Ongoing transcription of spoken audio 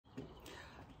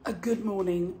A good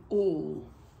morning all.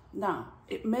 Now,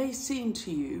 it may seem to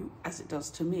you, as it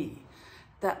does to me,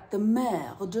 that the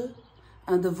merde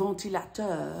and the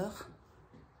ventilateur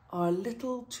are a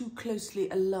little too closely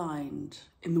aligned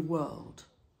in the world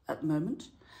at the moment.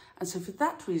 And so for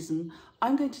that reason,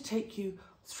 I'm going to take you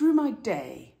through my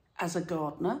day as a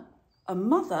gardener, a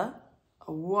mother,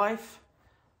 a wife,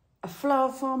 a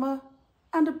flower farmer,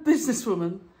 and a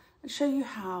businesswoman, and show you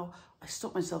how I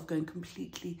stop myself going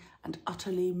completely and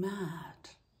utterly mad.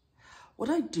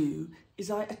 What I do is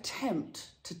I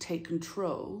attempt to take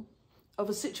control of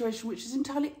a situation which is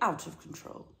entirely out of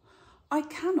control. I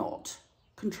cannot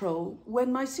control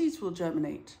when my seeds will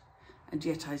germinate, and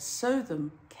yet I sow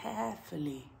them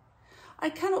carefully.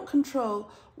 I cannot control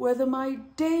whether my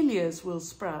dahlias will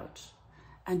sprout,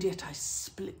 and yet I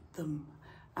split them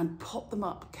and pot them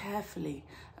up carefully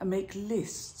and make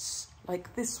lists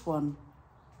like this one.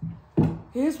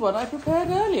 Here's one I prepared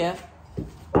earlier.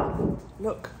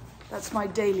 Look, that's my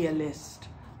dahlia list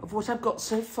of what I've got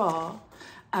so far.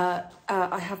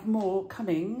 I have more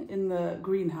coming in the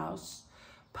greenhouse.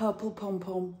 Purple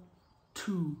pom-pom,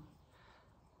 2.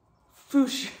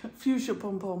 Fuchsia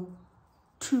pom-pom,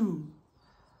 2.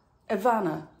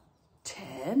 Havana,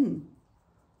 10.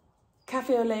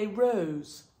 Cafe au lait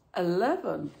rose,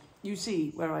 11. You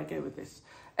see where I go with this.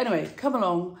 Anyway, come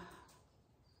along.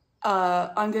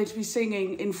 I'm going to be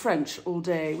singing in French all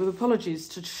day, with apologies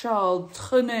to Charles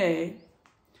Trenet.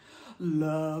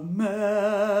 La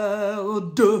merde.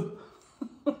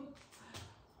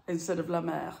 Instead of la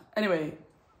mer. Anyway,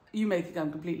 you may think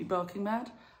I'm completely barking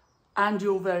mad, and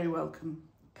you're very welcome.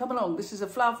 Come along. This is a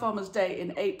Flower Farmer's Day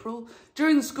in April,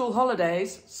 during the school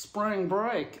holidays, spring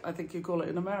break, I think you call it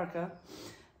in America.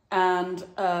 And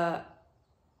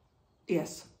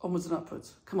yes, onwards and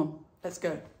upwards. Come on, let's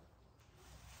go.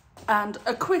 And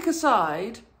a quick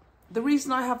aside, the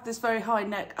reason I have this very high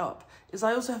neck up is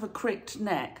I also have a cricked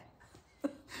neck.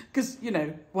 Because, you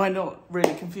know, why not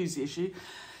really confuse the issue?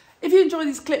 If you enjoy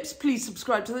these clips, please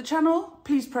subscribe to the channel.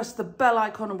 Please press the bell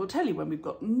icon and we'll tell you when we've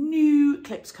got new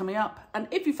clips coming up. And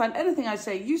if you find anything I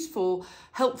say useful,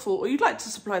 helpful, or you'd like to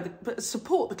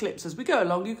support the clips as we go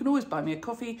along, you can always buy me a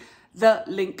coffee. The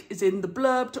link is in the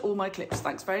blurb to all my clips.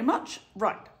 Thanks very much.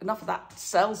 Right, enough of that.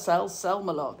 Sell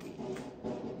malarkey.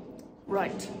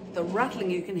 Right, the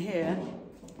rattling you can hear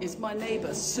is my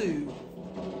neighbour, Sue,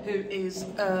 who is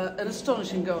an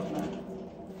astonishing gardener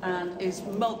and is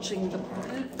mulching the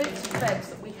bits of beds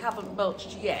that we haven't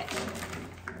mulched yet,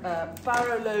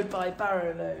 barrow load by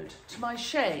barrow load. To my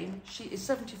shame, she is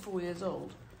 74 years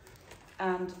old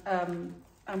and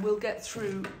will get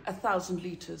through 1,000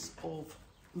 litres of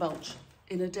mulch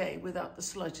in a day without the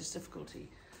slightest difficulty.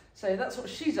 So that's what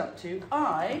she's up to.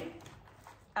 I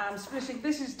am splitting.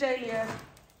 This is Dahlia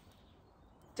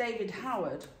David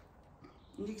Howard,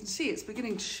 and you can see it's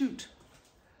beginning to shoot.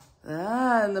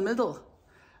 In the middle.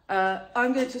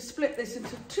 I'm going to split this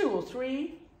into 2 or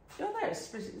 3. Oh, there, it's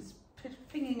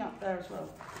pinging up there as well.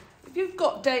 If you've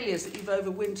got dahlias that you've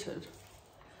overwintered,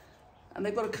 and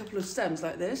they've got a couple of stems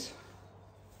like this,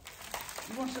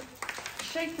 you want to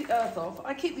shake the earth off.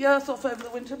 I keep the earth off over the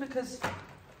winter because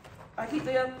I keep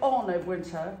the earth on over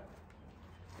winter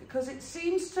because it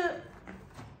seems to,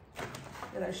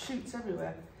 there's shoots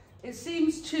everywhere. It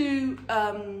seems to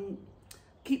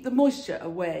keep the moisture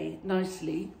away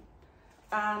nicely,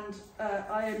 and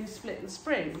I only split in the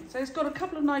spring. So it's got a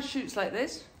couple of nice shoots like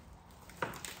this.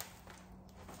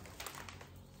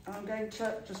 I'm going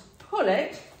to just pull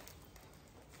it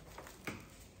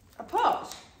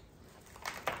apart.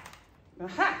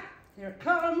 Aha! Here it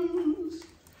comes.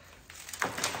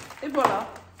 And voila.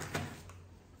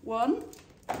 1,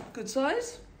 good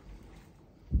size.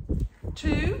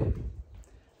 2,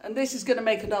 and this is going to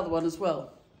make another one as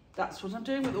well. That's what I'm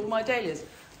doing with all my dahlias.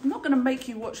 I'm not going to make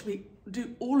you watch me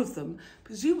do all of them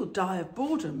because you will die of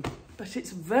boredom, but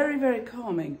it's very, very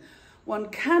calming. One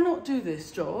cannot do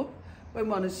this job when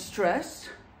one is stressed,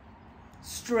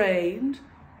 strained,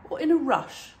 or in a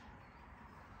rush.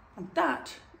 And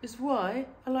that is why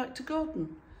I like to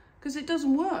garden, because it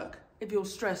doesn't work if you're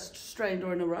stressed, strained,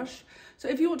 or in a rush. So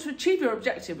if you want to achieve your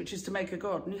objective, which is to make a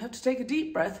garden, you have to take a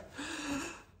deep breath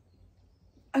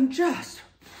and just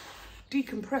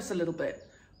decompress a little bit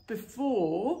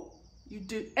before you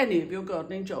do any of your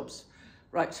gardening jobs.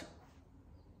 Right,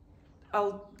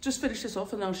 I'll just finish this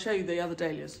off and I'll show you the other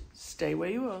dahlias. Stay where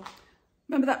you are.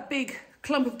 Remember that big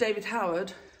clump of David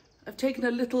Howard? I've taken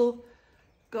a little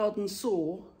garden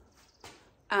saw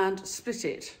and split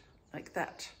it like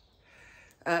that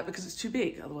because it's too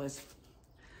big otherwise.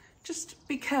 Just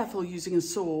be careful using a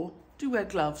saw. Do wear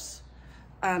gloves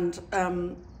and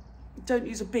don't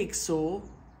use a big saw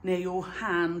near your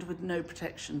hand with no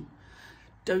protection.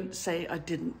 Don't say I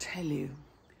didn't tell you.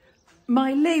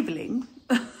 My labelling,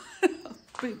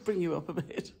 bring you up a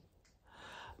bit.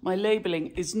 My labelling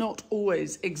is not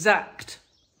always exact.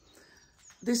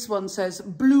 This one says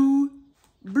blue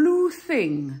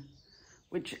thing,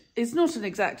 which is not an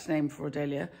exact name for a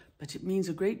dahlia, but it means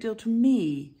a great deal to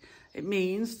me. It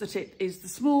means that it is the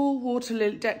small water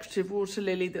lily, decorative water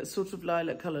lily that's sort of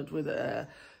lilac coloured with a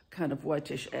kind of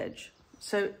whitish edge.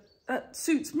 So that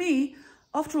suits me.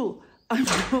 After all, I'm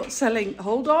not selling,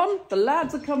 hold on, the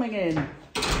lads are coming in.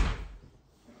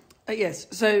 Yes,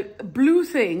 so blue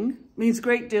thing means a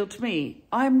great deal to me.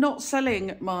 I'm not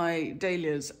selling my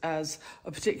dahlias as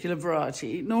a particular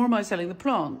variety, nor am I selling the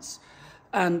plants.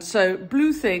 And so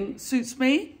blue thing suits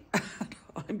me, and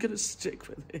I'm going to stick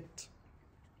with it.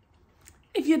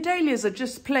 If your dahlias are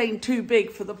just plain too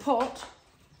big for the pot,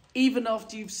 even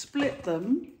after you've split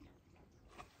them,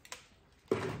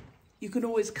 you can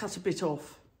always cut a bit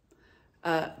off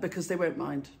because they won't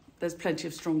mind. There's plenty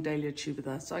of strong dahlia tuber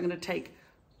there. So I'm going to take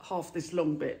half this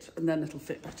long bit and then it'll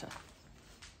fit better.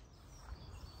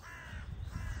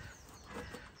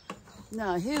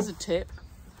 Now here's a tip.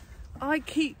 I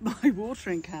keep my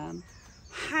watering can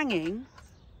hanging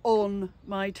on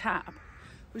my tap,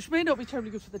 which may not be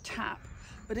terribly good for the tap,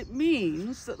 but it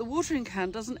means that the watering can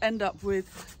doesn't end up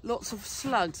with lots of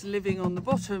slugs living on the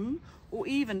bottom or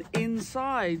even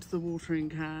inside the watering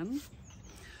can,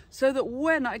 so that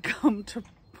when I come to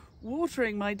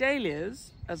watering my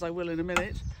dahlias, as I will in a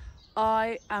minute,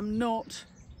 I am not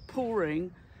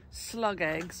pouring slug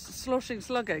eggs, sloshing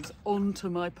slug eggs onto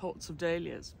my pots of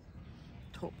dahlias.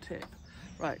 Top tip.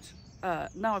 Right,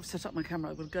 now I've set up my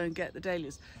camera, I'm going to go and get the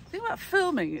dahlias. The thing about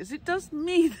filming is it does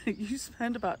mean that you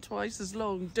spend about twice as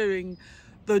long doing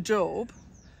the job.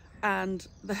 And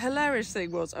the hilarious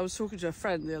thing was, I was talking to a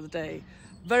friend the other day,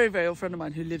 very, very old friend of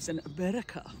mine who lives in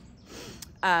America.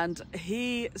 And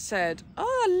he said,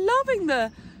 oh, loving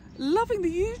the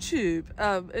YouTube.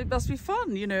 It must be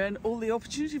fun, you know, and all the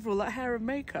opportunity for all that hair and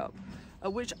makeup,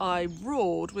 at which I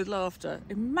roared with laughter.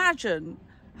 Imagine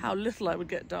how little I would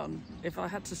get done if I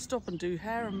had to stop and do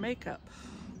hair and makeup.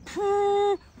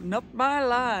 Not my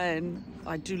line.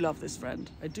 I do love this friend.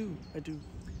 I do.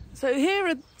 So here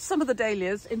are some of the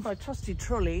dahlias in my trusty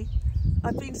trolley.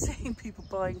 I've been seeing people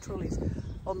buying trolleys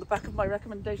on the back of my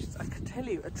recommendations. I can tell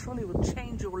you, a trolley will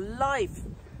change your life.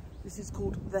 This is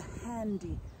called the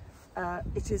Handy.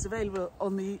 It is available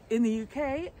in the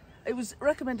UK. It was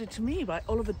recommended to me by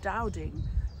Oliver Dowding,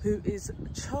 who is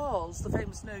Charles, the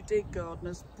famous no-dig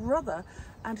gardener's brother,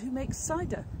 and who makes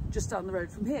cider just down the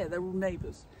road from here. They're all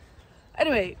neighbours.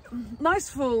 Anyway, nice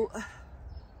full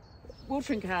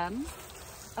watering can,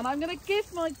 and I'm going to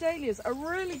give my dahlias a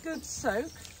really good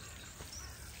soak,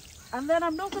 and then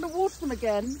I'm not going to water them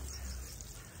again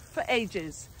for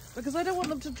ages because I don't want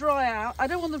them to dry out. I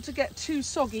don't want them to get too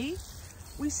soggy.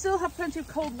 We still have plenty of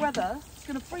cold weather. It's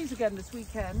going to freeze again this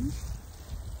weekend.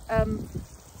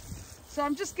 So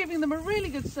I'm just giving them a really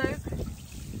good soak,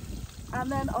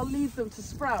 and then I'll leave them to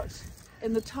sprout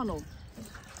in the tunnel.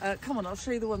 Come on, I'll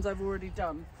show you the ones I've already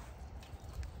done.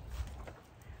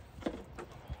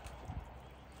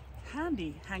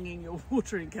 Handy hanging your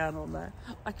watering can on there,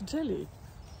 I can tell you.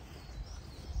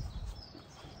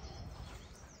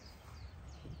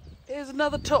 Here's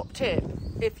another top tip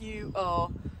if you are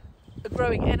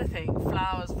growing anything,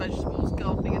 flowers, vegetables,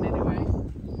 gardening in any way.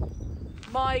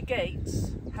 My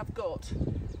gates have got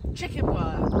chicken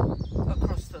wire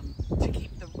across them to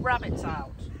keep the rabbits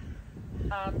out,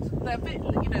 and they're a bit,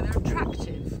 you know, they're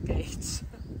attractive gates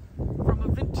from a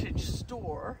vintage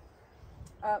store,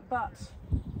 but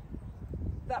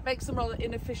that makes them rather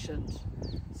inefficient,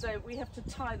 so we have to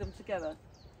tie them together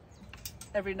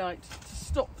every night to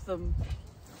stop them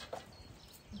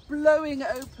blowing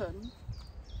open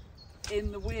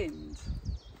in the wind.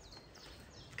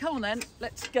 Come on then,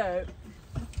 let's go.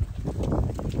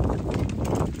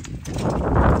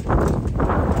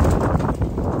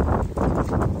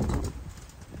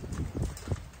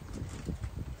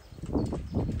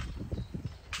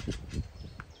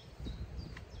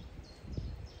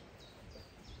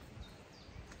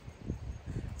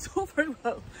 It's all very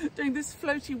well doing this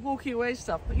floaty walking away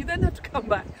stuff, but you then have to come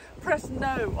back, press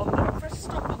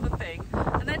stop on the thing,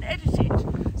 and then edit it.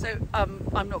 So I'm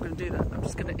not going to do that. I'm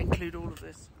just going to include all of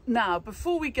this. Now,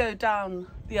 before we go down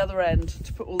the other end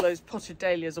to put all those potted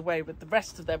dahlias away with the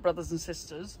rest of their brothers and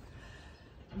sisters,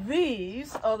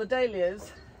 these are the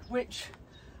dahlias which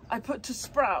I put to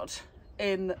sprout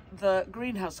in the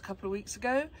greenhouse a couple of weeks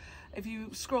ago. If you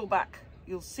scroll back,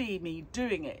 you'll see me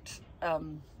doing it.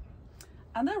 And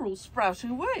they're all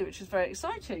sprouting away, which is very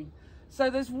exciting. So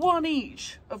there's one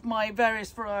each of my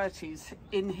various varieties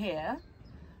in here,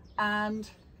 and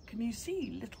can you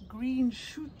see little green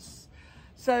shoots?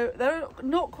 So they're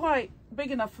not quite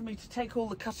big enough for me to take all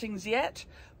the cuttings yet,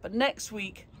 but next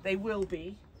week they will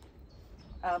be.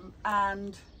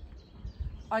 And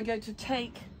I'm going to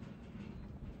take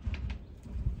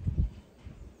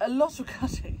a lot of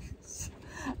cuttings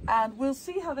and we'll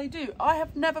see how they do. I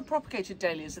have never propagated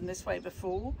dahlias in this way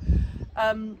before,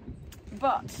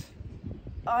 but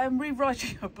I'm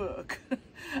rewriting a book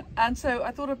and so I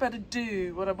thought I'd better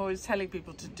do what I'm always telling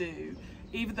people to do,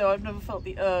 even though I've never felt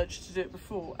the urge to do it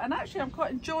before. And actually I'm quite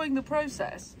enjoying the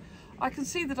process. I can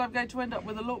see that I'm going to end up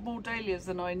with a lot more dahlias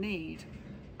than I need,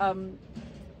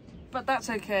 but that's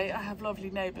okay. I have lovely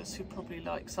neighbours who probably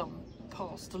like some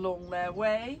passed along their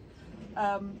way.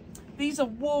 These are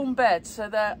warm beds, so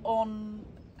they're on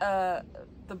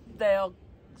they are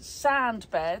sand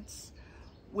beds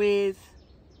with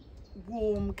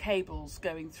warm cables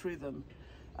going through them.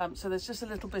 So there's just a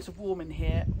little bit of warm in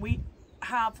here.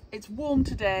 It's warm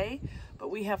today, but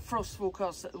we have frost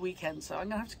forecasts at the weekend, so I'm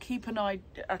gonna have to keep an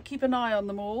eye on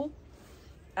them all.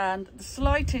 And the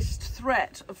slightest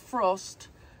threat of frost,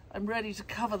 I'm ready to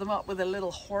cover them up with a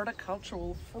little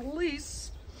horticultural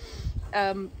fleece,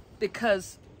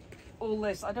 because all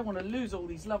this, I don't want to lose all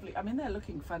these lovely, I mean, they're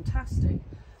looking fantastic.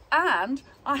 And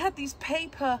I had these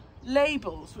paper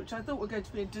labels, which I thought were going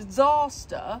to be a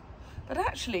disaster, but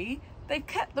actually they've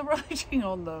kept the writing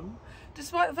on them,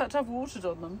 despite the fact I've watered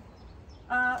on them.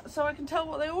 So I can tell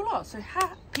what they all are, so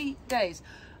happy days.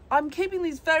 I'm keeping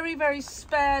these very, very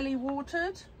sparely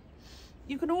watered.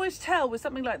 You can always tell with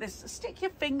something like this, stick your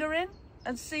finger in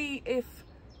and see if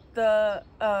the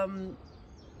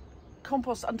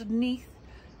compost underneath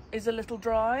is a little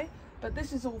dry, but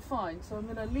this is all fine. So I'm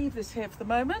going to leave this here for the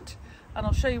moment and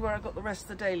I'll show you where I got the rest of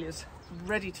the dahlias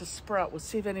ready to sprout. We'll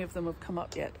see if any of them have come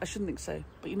up yet. I shouldn't think so,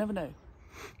 but you never know.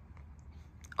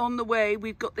 On the way,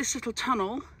 we've got this little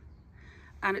tunnel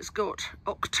and it's got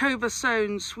October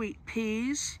sown sweet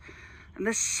peas, and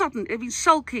they've been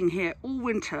sulking here all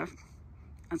winter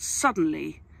and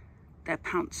suddenly they're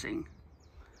pouncing.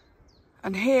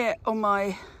 And here on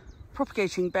my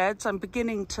propagating beds, I'm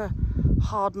beginning to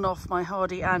harden off my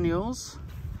hardy annuals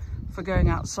for going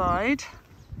outside.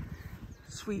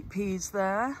 Sweet peas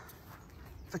there,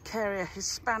 Vacaria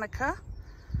hispanica.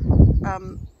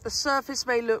 The surface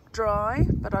may look dry,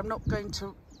 but I'm not going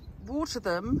to water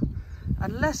them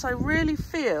unless I really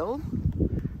feel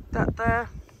that they're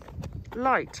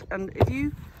light. And if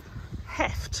you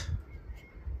heft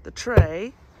the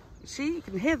tray, you see, you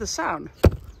can hear the sound.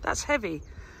 That's heavy.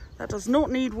 That does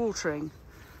not need watering.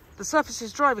 The surface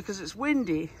is dry because it's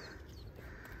windy.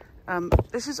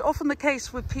 This is often the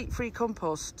case with peat-free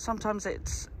compost. Sometimes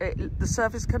the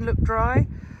surface can look dry.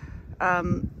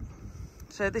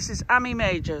 So this is Ami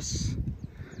Majus.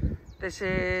 This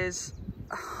is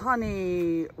Honeywort,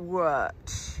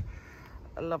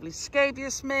 a lovely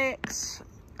scabious mix,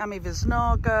 Ami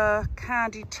Visnaga,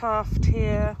 Candy Tuft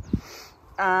here,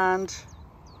 and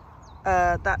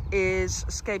that is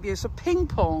Scabiosa Ping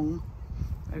Pong.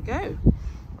 There we go.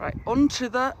 Right, on to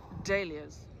the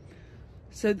dahlias.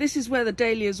 So this is where the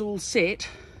dahlias all sit,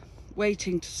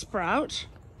 waiting to sprout.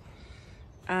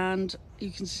 And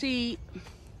you can see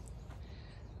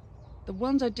the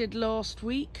ones I did last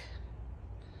week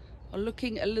are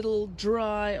looking a little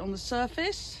dry on the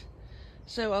surface.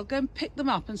 So I'll go and pick them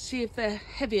up and see if they're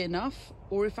heavy enough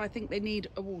or if I think they need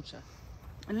a water.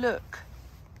 And look,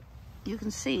 you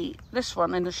can see this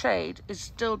one in the shade is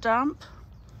still damp.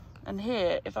 And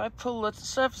here, if I pull the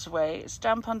surface away, it's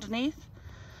damp underneath.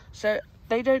 So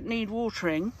they don't need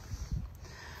watering.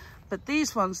 But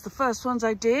these ones, the first ones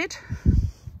I did,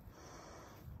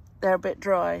 they're a bit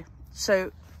dry.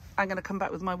 So I'm going to come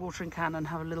back with my watering can and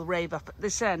have a little rave up at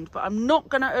this end. But I'm not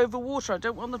going to overwater. I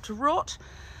don't want them to rot.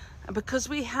 And because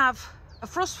we have a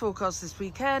frost forecast this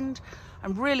weekend,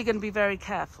 I'm really going to be very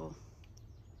careful.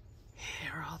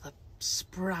 Here are the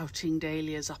sprouting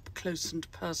dahlias up close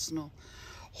and personal.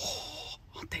 Oh,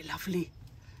 aren't they lovely?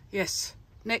 Yes,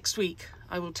 next week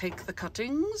I will take the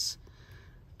cuttings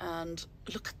and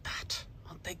look at that.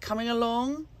 Aren't they coming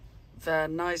along very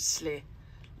nicely?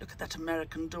 Look at that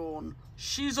American dawn.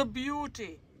 She's a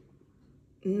beauty.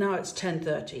 Now it's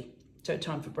 10:30, so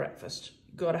time for breakfast.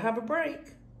 Gotta have a break.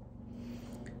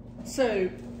 So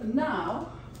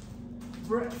now,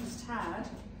 breakfast had,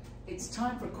 it's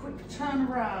time for a quick turn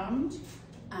around,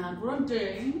 and what I'm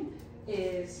doing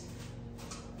is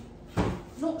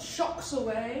not shocks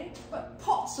away, but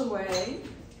pots away,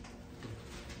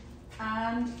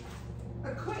 and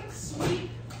a quick sweep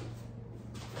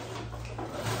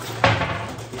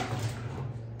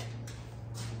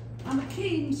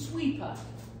clean sweeper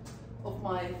of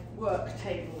my work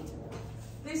table.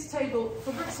 This table,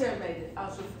 Fabrizio made it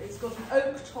out of, it's got an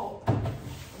oak top. And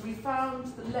we found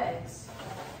the legs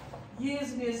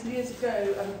years and years and years ago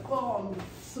at a barn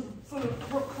full of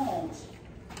brocante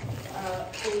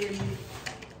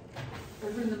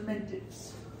over in the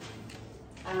Mendips.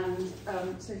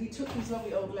 And so he took these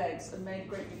lovely old legs and made a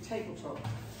great big tabletop.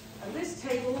 And this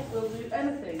table will do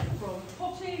anything from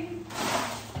potting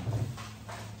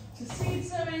to seed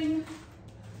sowing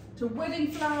to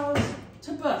wedding flowers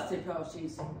to birthday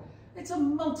parties. It's a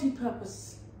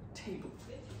multi-purpose table.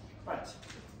 Right,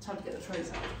 time to get the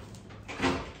trays out.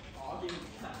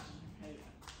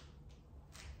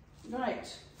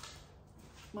 Right,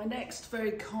 my next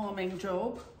very calming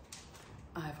job.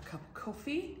 I have a cup of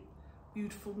coffee,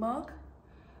 beautiful mug,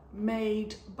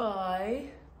 made by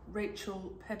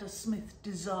Rachel Pedder-Smith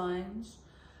Designs.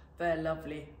 They're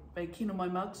lovely. Very keen on my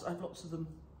mugs. I have lots of them.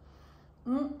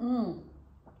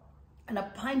 And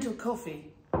a pint of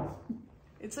coffee.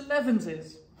 It's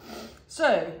 11s.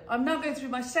 So I'm now going through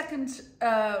my second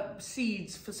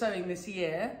seeds for sowing this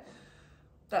year.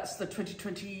 That's the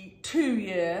 2022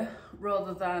 year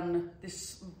rather than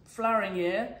this flowering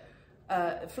year.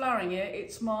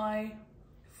 It's my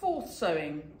fourth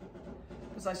sowing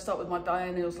because I start with my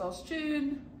biennials last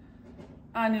June,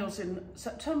 annuals in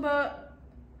September,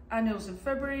 annuals in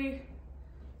February.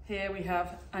 Here we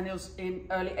have annuals in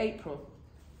early April.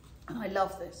 And I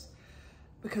love this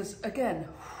because, again,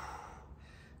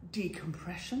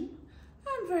 decompression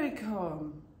and very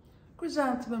calm.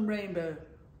 Chrysanthemum rainbow.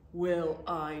 Will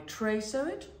I tray sow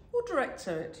it or direct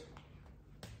sow it?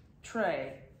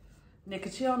 Tray.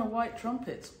 Nicotiana white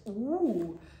trumpets.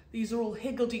 Ooh, these are all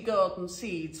Higgledy Garden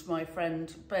seeds. My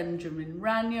friend Benjamin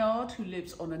Ranyard, who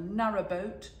lives on a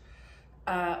narrowboat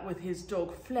with his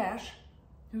dog Flash,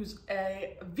 who's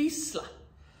a Wiesler,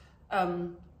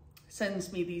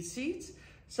 sends me these seeds.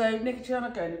 So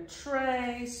Nicotiana going to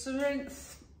tray sowing.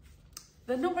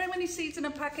 There are not very many seeds in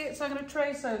a packet, so I'm going to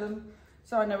tray sow them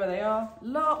so I know where they are.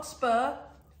 Larkspur,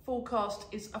 forecast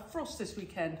is a frost this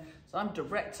weekend, so I'm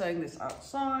direct sowing this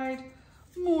outside.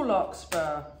 More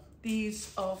larkspur.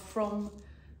 These are from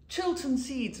Chiltern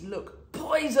Seeds. Look,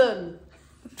 poison,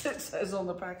 it says on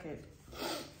the packet.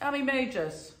 Ami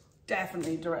Majors,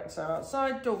 definitely direct sow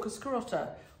outside. Dorcas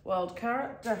carota, wild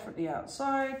carrot, definitely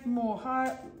outside. More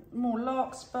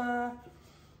larkspur.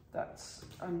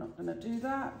 I'm not going to do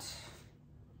that.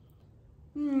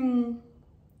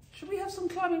 Should we have some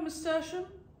climbing nasturtium?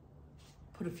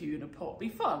 Put a few in a pot, be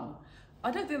fun. I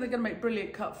don't think they're going to make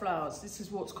brilliant cut flowers. This is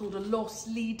what's called a loss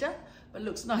leader, but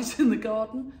looks nice in the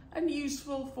garden and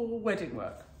useful for wedding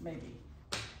work, maybe.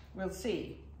 We'll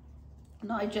see.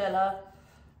 Nigella,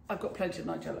 I've got plenty of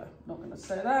Nigella, not going to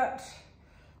sow that.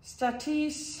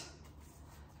 Statice,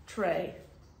 tray.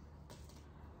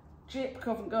 Gyp,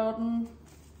 Covent Garden,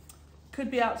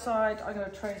 could be outside, I'm going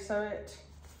to tray sow it.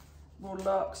 More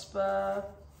larkspur.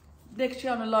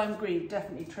 Nicotiana lime green,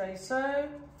 definitely tray sow.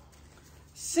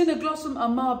 Cineglossum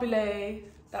amabile,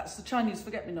 that's the Chinese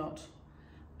forget-me-not.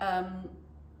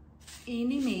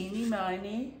 Eeny, meeny,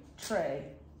 miny, tray.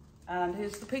 And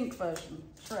here's the pink version,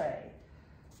 tray.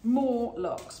 More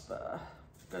larkspur,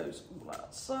 goes all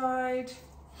outside.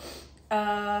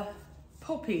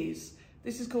 Poppies,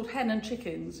 this is called hen and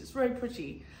chickens, it's very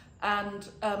pretty. And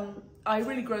I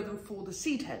really grow them for the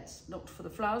seed heads, not for the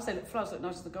flowers. Flowers look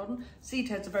nice in the garden. Seed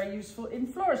heads are very useful in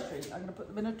floristry. I'm going to put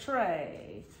them in a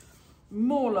tray.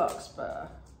 More larkspur.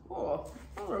 Oh,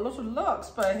 a lot of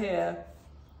larkspur here.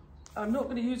 I'm not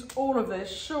going to use all of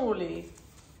this, surely.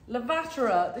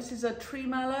 Lavatera, this is a tree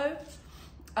mallow.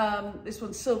 This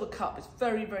one's silver cup. It's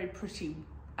very, very pretty.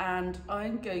 And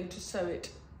I'm going to sow it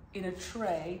in a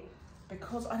tray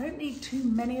because I don't need too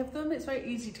many of them. It's very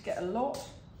easy to get a lot.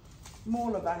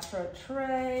 More Lavatera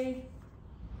tray.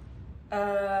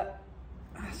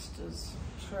 Asters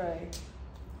tray.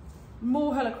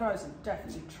 More Helichrysum,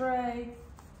 definitely tray.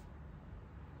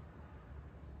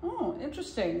 Oh,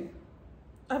 interesting.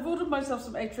 I've ordered myself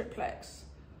some A-triplex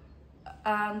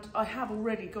and I have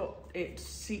already got it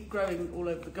growing all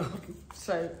over the garden.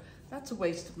 So that's a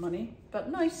waste of money, but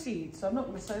nice seeds. So I'm not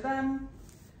going to sow them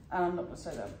and I'm not going to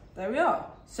sow them. There we are.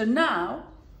 So now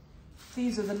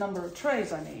these are the number of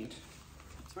trays I need.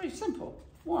 It's very simple.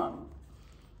 1,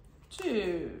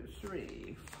 2,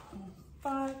 3, 4,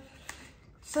 5,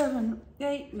 7,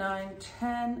 8, 9,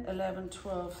 10, 11,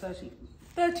 12, 13.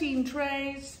 13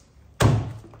 trays,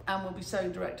 and we'll be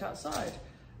sowing direct outside.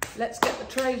 Let's get the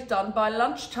trays done by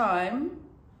lunchtime,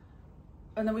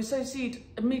 and then we sow seed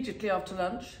immediately after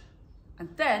lunch, and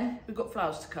then we've got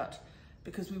flowers to cut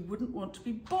because we wouldn't want to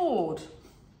be bored.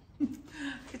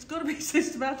 It's got to be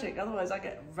systematic, otherwise I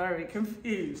get very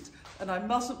confused. And I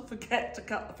mustn't forget to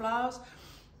cut the flowers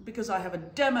because I have a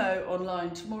demo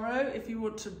online tomorrow. If you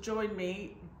want to join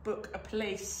me, book a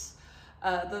place.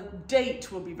 The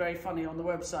date will be very funny on the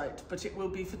website, but it will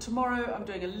be for tomorrow. I'm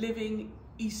doing a Living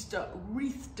Easter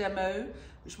Wreath demo,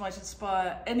 which might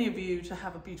inspire any of you to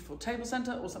have a beautiful table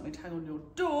centre or something to hang on your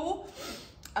door.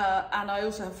 And I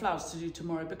also have flowers to do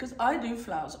tomorrow because I do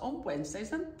flowers on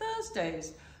Wednesdays and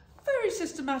Thursdays. Very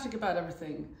systematic about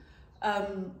everything.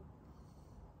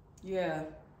 Yeah,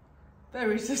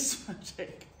 very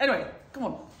systematic. Anyway, come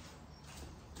on.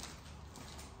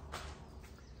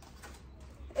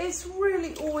 It's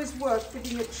really always worth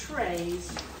fitting a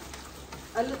trays,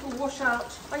 a little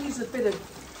washout. I use a bit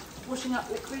of washing up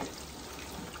liquid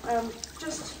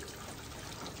just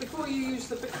before you use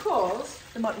them, because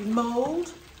there might be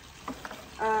mould,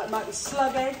 it might be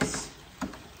slug eggs.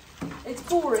 It's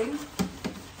boring,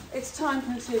 it's time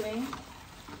consuming,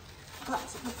 but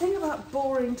the thing about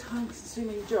boring, time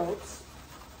consuming jobs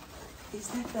is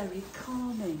they're very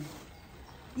calming.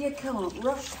 You can't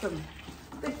rush them.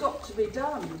 They've got to be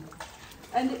done.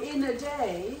 And in a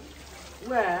day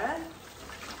where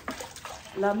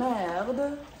la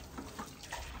merde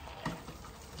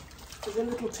is a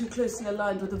little too closely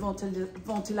aligned with the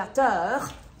ventilateur,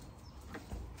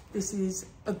 this is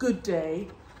a good day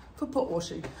for pot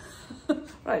washing.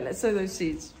 Right, let's sow those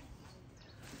seeds.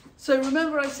 So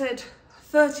remember I said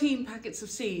 13 packets of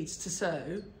seeds to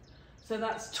sow. So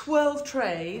that's 12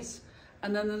 trays.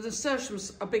 And then the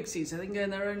nasturtiums are big seeds, so they can go in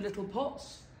their own little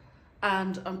pots.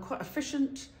 And I'm quite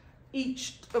efficient.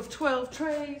 Each of 12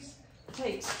 trays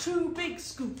takes 2 big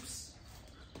scoops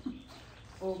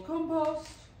of compost.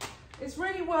 It's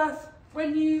really worth,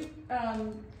 when you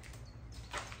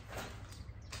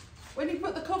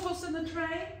put the compost in the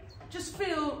tray, just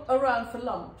feel around for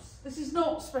lumps. This is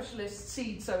not specialist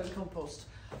seed sowing compost.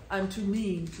 I'm too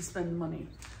mean to spend money,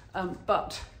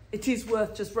 but it is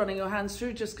worth just running your hands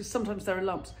through, just because sometimes there are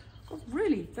lumps. Got a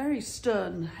really very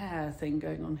stern hair thing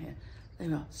going on here. There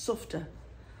we are, softer.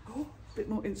 Oh, a bit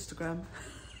more Instagram.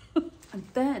 And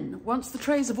then, once the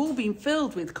trays have all been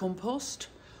filled with compost,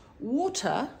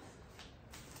 water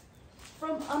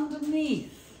from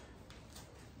underneath.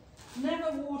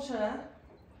 Never water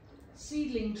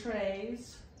seedling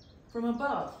trays from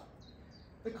above,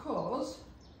 because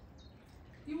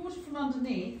you water from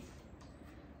underneath,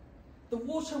 the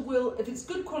water will, if it's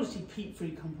good quality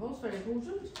peat-free compost, very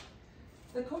important,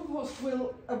 the compost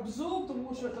will absorb the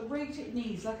water at the rate it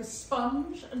needs, like a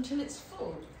sponge, until it's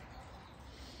full.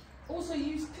 Also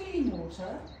use clean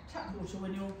water, tap water,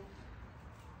 when you're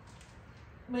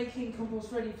making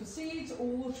compost ready for seeds or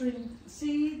watering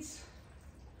seeds,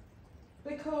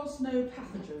 because no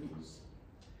pathogens.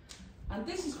 And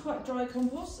this is quite dry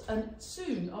compost, and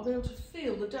soon I'll be able to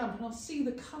feel the damp and I'll see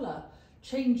the colour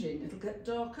changing. It'll get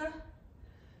darker.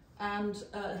 And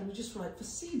it'll be just right for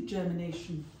seed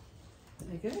germination.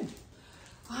 There you go.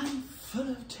 I'm full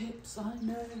of tips, I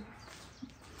know.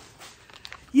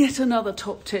 Yet another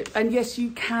top tip, and yes,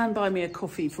 you can buy me a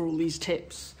coffee for all these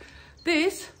tips.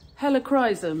 This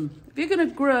helichrysum. If you're going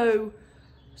to grow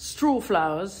straw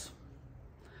flowers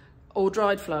or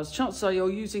dried flowers, chances are you're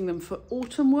using them for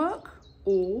autumn work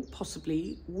or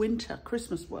possibly winter,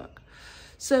 Christmas work.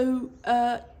 So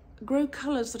grow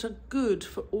colours that are good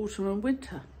for autumn and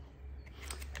winter.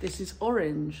 This is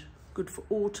orange, good for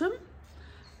autumn.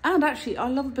 And actually, I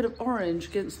love a bit of orange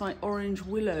against my orange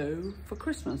willow for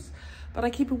Christmas. But I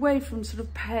keep away from sort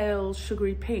of pale,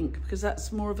 sugary pink, because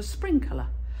that's more of a spring colour.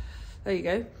 There you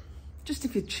go, just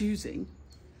if you're choosing.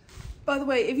 By the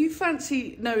way, if you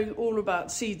fancy knowing all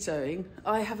about seed sowing,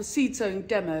 I have a seed sowing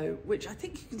demo, which I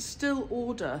think you can still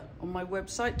order on my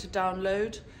website to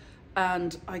download.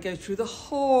 And I go through the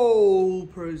whole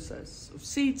process of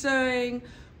seed sowing,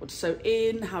 what to sow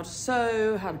in, how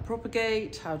to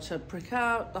propagate, how to prick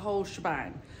out, the whole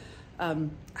shebang. I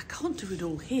can't do it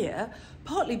all here,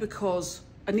 partly because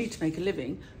I need to make a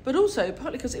living, but also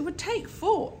partly because it would take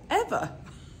forever.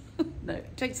 No,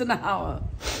 it takes an hour.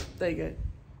 There you go.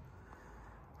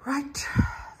 Right,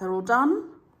 they're all done.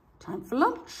 Time for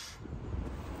lunch.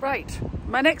 Right,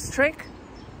 my next trick,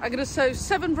 I'm gonna sow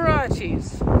 7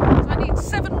 varieties. So I need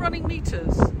 7 running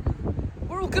meters.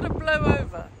 We're all gonna blow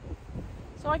over.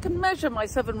 So I can measure my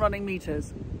 7 running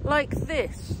meters like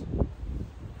this.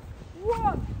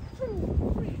 1, 2,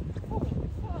 3, 4,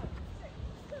 5, 6,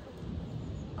 7.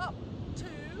 Up to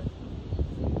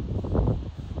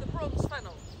the bronze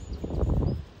fennel.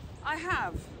 I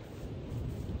have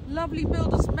lovely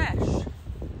builder's mesh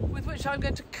with which I'm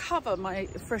going to cover my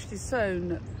freshly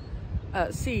sown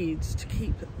seeds to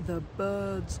keep the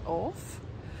birds off.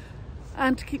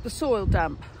 and to keep the soil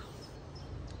damp.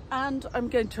 And I'm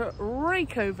going to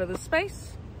rake over the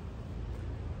space.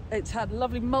 It's had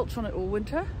lovely mulch on it all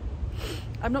winter.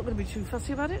 I'm not going to be too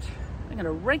fussy about it. I'm going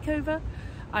to rake over.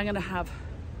 I'm going to have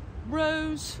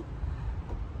rows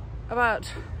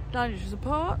about 9 inches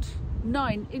apart,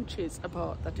 9 inches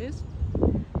apart, that is.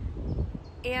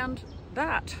 And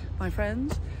that, my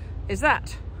friends, is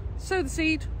that. Sow the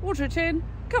seed, water it in,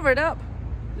 cover it up,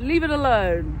 leave it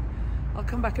alone. I'll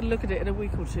come back and look at it in a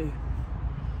week or two.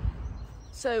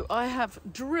 So I have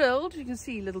drilled, you can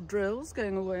see little drills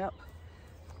going all the way up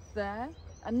there.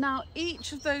 And now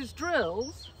each of those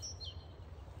drills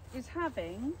is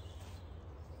having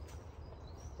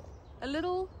a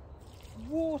little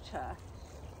water,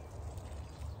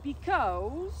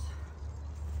 because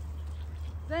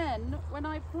then when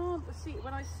I plant the seed,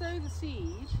 when I sow the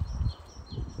seed,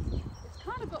 it's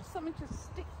kind of got something to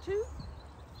stick to.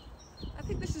 I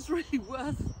think this is really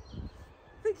worth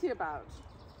thinking about.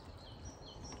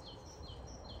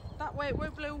 That way it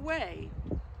won't blow away.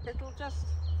 It'll just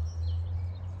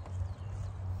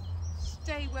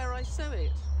stay where I sow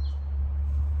it.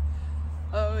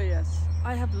 Oh yes,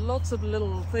 I have lots of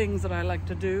little things that I like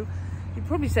to do. You'd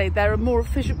probably say there are more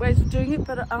efficient ways of doing it,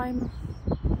 but I'm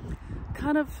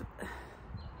kind of,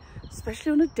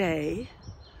 especially on a day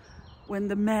when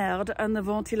the merde and the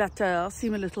ventilateur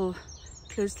seem a little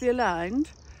closely aligned,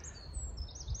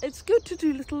 it's good to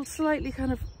do little slightly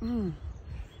kind of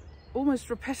almost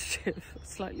repetitive,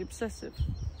 slightly obsessive,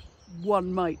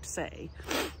 one might say,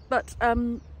 but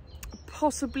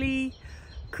possibly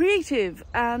creative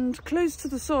and close to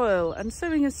the soil, and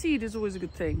sowing a seed is always a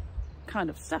good thing kind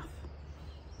of stuff.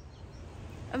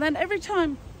 And then every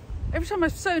time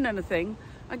I've sown anything,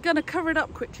 I'm gonna cover it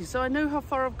up quickly so I know how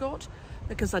far I've got,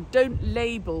 because I don't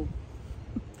label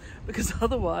because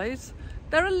otherwise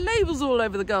there are labels all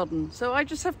over the garden. So I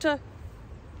just have to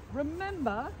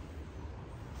remember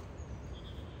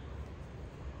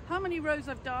how many rows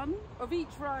I've done of each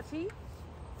variety.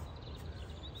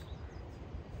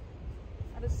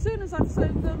 And as soon as I've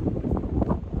sown them,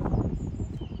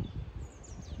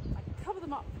 I cover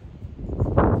them up.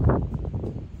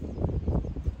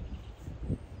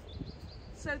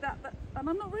 So that, and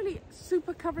I'm not really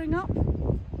super covering up.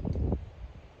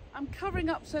 I'm covering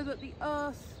up so that the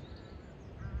earth,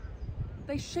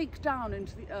 they shake down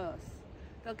into the earth.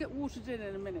 They'll get watered in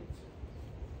a minute.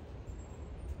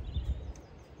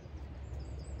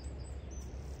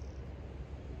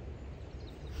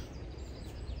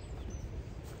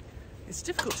 It's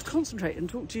difficult to concentrate and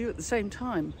talk to you at the same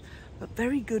time, but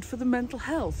very good for the mental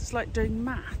health. It's like doing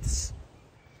maths.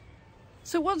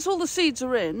 So once all the seeds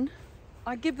are in,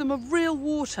 I give them a real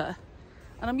water,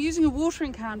 and I'm using a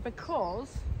watering can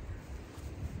because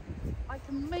I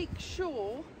can make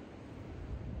sure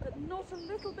that not a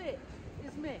little bit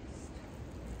is missed.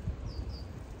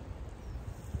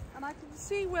 And I can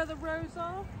see where the rows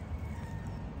are,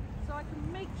 so I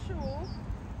can make sure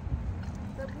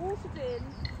they're watered in,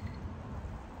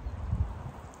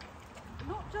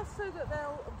 not just so that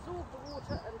they'll absorb the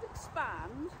water and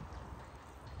expand,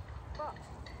 but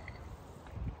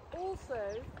also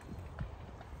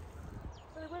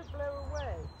so they won't blow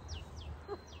away.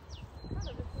 Kind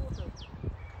of important.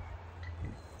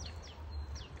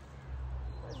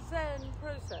 A Zen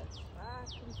process, back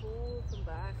and forth and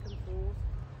back and forth.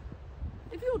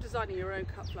 If you're designing your own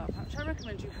cut flower patch, I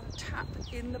recommend you have a tap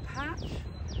in the patch.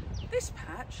 This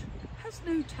patch has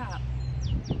no tap.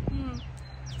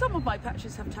 Some of my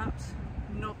patches have taps,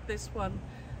 not this one.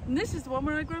 And this is the one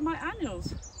where I grow my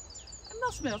annuals. I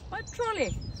lost me off my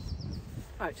trolley.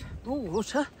 Right, more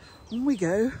water, on we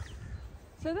go.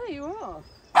 So there you are.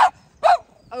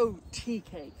 Oh, tea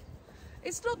cake.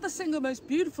 It's not the single most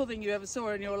beautiful thing you ever saw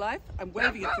in your life. I'm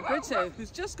waving it for Bruton,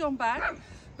 who's just gone back.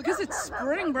 Because it's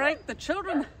spring break, the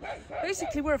children,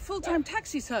 basically we're a full-time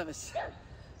taxi service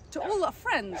to all our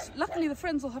friends. Luckily the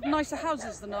friends will have nicer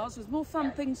houses than ours with more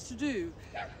fun things to do.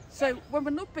 So when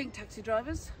we're not being taxi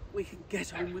drivers, we can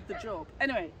get on with the job.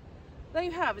 Anyway, there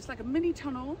you have, it's like a mini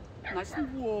tunnel, nice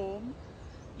and warm.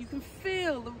 You can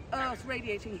feel the earth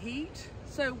radiating heat.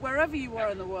 So wherever you are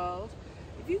in the world,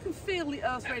 if you can feel the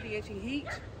earth radiating heat,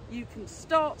 you can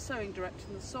start sowing direct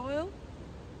in the soil.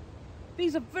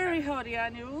 These are very hardy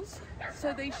annuals,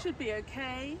 so they should be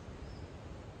okay.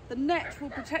 The net will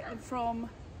protect them from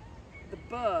the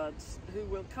birds who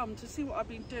will come to see what I've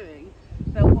been doing.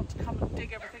 They'll want to come and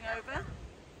dig everything over.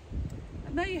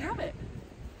 And there you have it.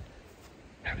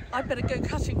 I better go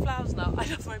cutting flowers now. I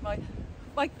don't know,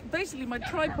 basically my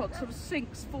tripod sort of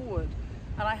sinks forward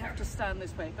and I have to stand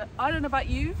this way. But I don't know about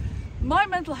you, my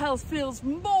mental health feels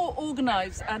more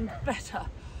organised and better.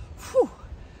 Whew.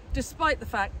 despite the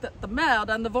fact that the merde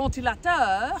and the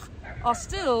ventilateur are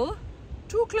still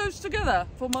too close together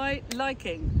for my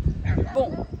liking.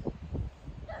 Bon,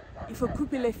 il faut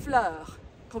couper les fleurs,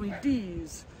 comme ils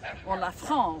disent en la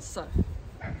France.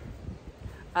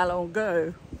 Allons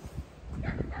go.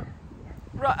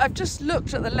 Right, I've just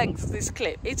looked at the length of this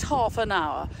clip. It's half an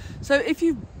hour. So if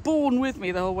you've borne with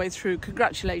me the whole way through,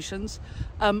 congratulations.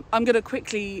 I'm going to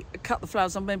quickly cut the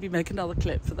flowers and maybe make another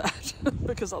clip for that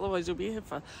because otherwise you'll be here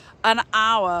for an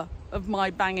hour of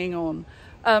my banging on.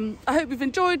 I hope you've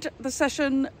enjoyed the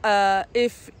session.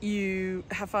 If you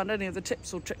have found any of the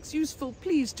tips or tricks useful,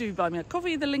 please do buy me a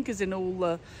coffee. The link is in all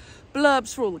the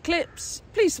blurbs for all the clips.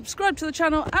 Please subscribe to the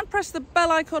channel and press the bell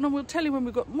icon and we'll tell you when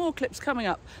we've got more clips coming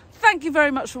up. Thank you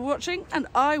very much for watching and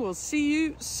I will see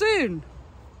you soon.